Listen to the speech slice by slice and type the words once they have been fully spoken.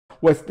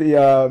what's the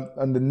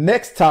on the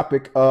next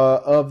topic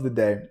of the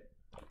day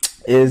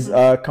is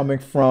coming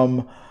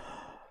from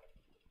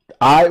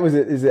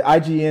is it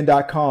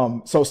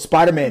IGN.com. So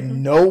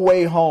Spider-Man No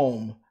Way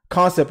Home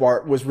concept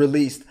art was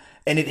released,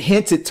 and it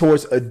hinted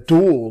towards a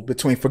duel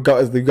between,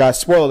 you guys,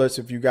 spoilers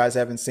if you guys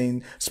haven't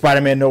seen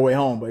Spider-Man No Way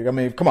Home, but I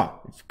mean, come on.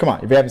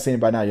 If you haven't seen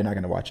it by now, you're not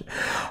going to watch it.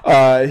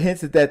 It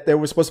hinted that there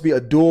was supposed to be a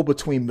duel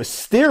between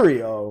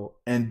Mysterio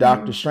and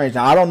Doctor Strange.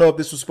 Now, I don't know if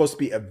this was supposed to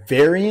be a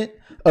variant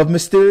of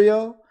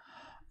Mysterio.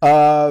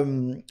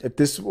 If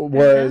this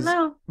was,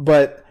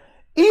 but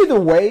either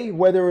way,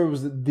 whether it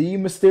was the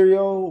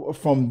Mysterio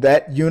from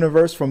that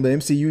universe, from the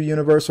MCU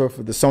universe, or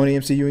for the Sony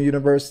MCU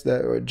universe,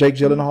 or Jake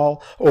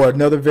Gyllenhaal, or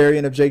another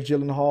variant of Jake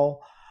Gyllenhaal,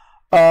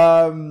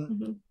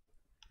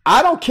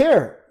 I don't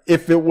care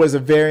if it was a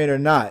variant or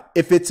not.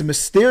 If it's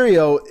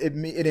Mysterio,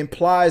 it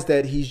implies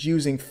that he's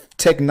using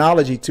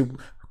technology to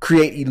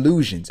create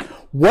illusions.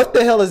 What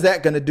the hell is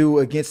that going to do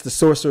against the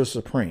Sorcerer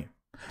Supreme?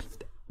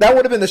 That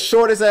would have been the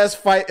shortest ass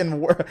fight in the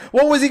world.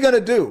 What was he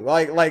gonna do?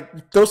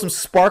 Like throw some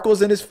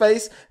sparkles in his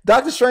face?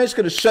 Doctor Strange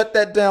could have shut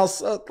that down.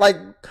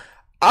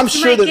 I'm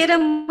sure he might get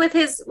him with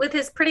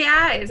his pretty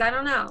eyes. I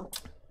don't know.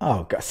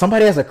 Oh God!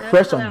 Somebody has a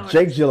crush on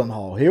Jake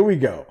Gyllenhaal. Here we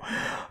go.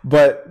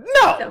 But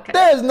no, okay.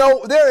 There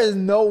is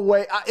no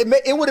way.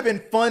 It would have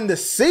been fun to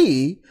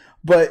see,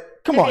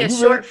 but come on,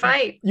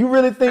 fight. You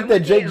really think that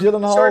Jake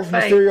Gyllenhaal's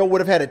Mysterio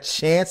would have had a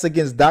chance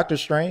against Doctor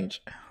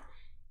Strange?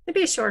 It'd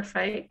be a short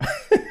fight.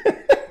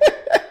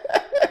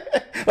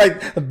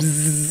 Like,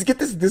 bzz, get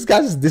this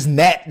guy's this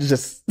gnat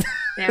just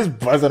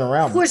buzzing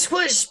around. Push,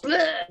 blah.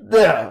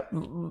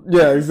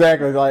 Yeah,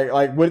 exactly.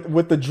 Like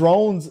with the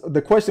drones,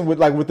 the question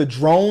with the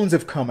drones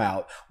have come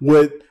out,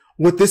 would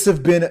this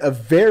have been a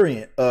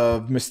variant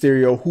of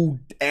Mysterio who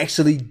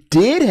actually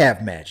did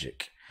have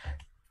magic?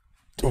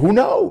 Who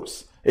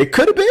knows? It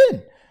could have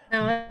been.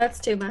 No, that's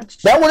too much.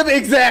 That would have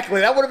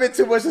been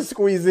too much to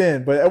squeeze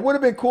in, but it would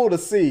have been cool to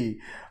see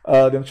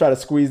them try to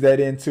squeeze that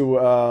into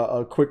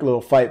a quick little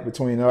fight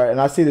between.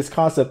 And I see this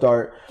concept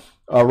art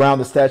around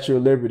the Statue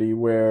of Liberty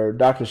where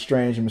Doctor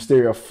Strange and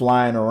Mysterio are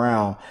flying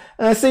around,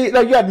 and I see you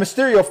got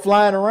Mysterio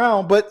flying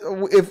around, but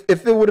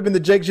if it would have been the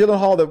Jake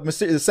Gyllenhaal,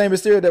 the same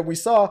Mysterio that we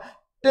saw,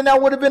 then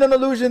that would have been an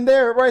illusion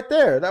right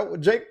there.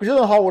 That Jake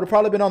Gyllenhaal would have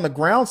probably been on the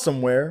ground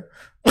somewhere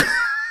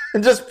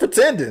and just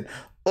pretending.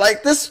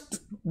 Like this,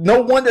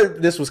 no wonder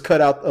this was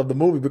cut out of the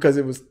movie, because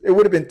it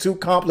would have been too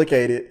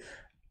complicated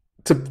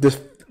to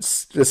just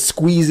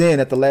squeeze in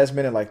at the last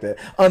minute like that.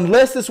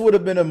 Unless this would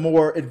have been a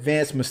more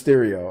advanced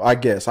Mysterio, I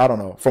guess. I don't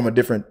know, from a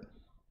different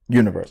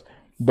universe.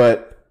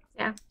 But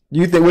yeah,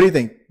 what do you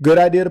think? Good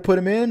idea to put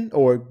him in,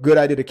 or good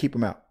idea to keep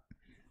him out?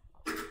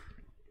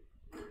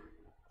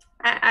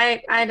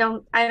 I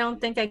don't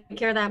think I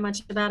care that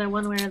much about it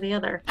one way or the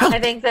other. I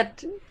think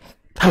that.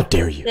 How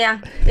dare you? Yeah,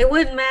 it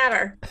wouldn't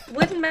matter. It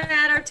wouldn't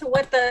matter to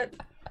what the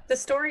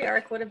story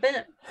arc would have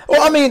been.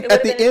 Well, I mean,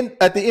 at the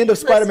end of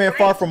Spider-Man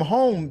Far From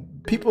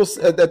Home, people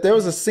said that there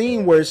was a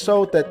scene where it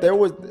showed that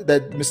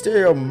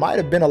Mysterio might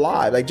have been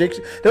alive. Like there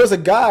was a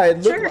guy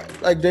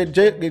like Jake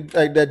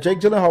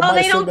Gyllenhaal. Oh,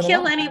 they don't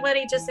kill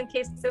anybody just in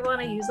case they want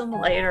to use them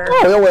later.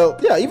 Oh well,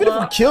 yeah. Even if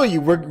we kill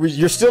you,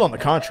 you're still on the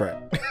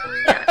contract.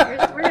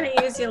 Yeah, we're gonna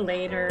use you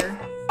later.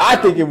 I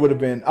think it would have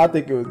been. I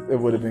think it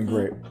would have been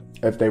great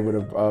if they would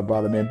have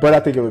brought him in, but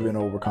I think it would have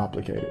been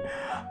overcomplicated.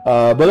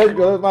 But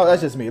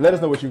that's just me. Let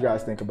us know what you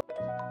guys think about it.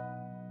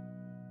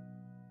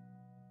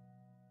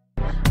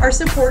 Our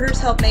supporters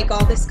help make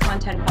all this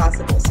content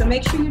possible, so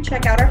make sure you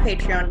check out our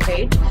Patreon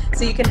page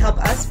so you can help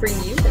us bring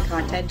you the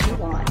content you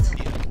want.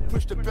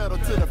 Push the pedal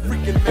to the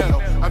freaking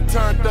metal. I'm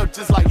turned up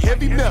just like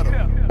heavy metal.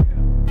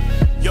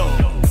 Yo.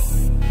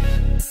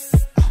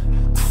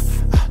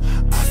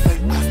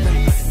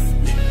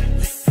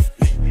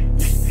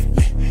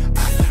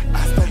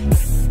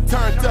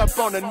 Turned up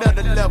on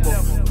another level.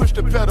 Push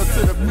the pedal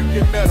to the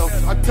freaking metal.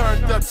 I'm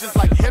turned up just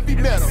like heavy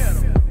metal.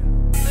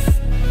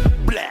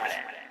 Blast.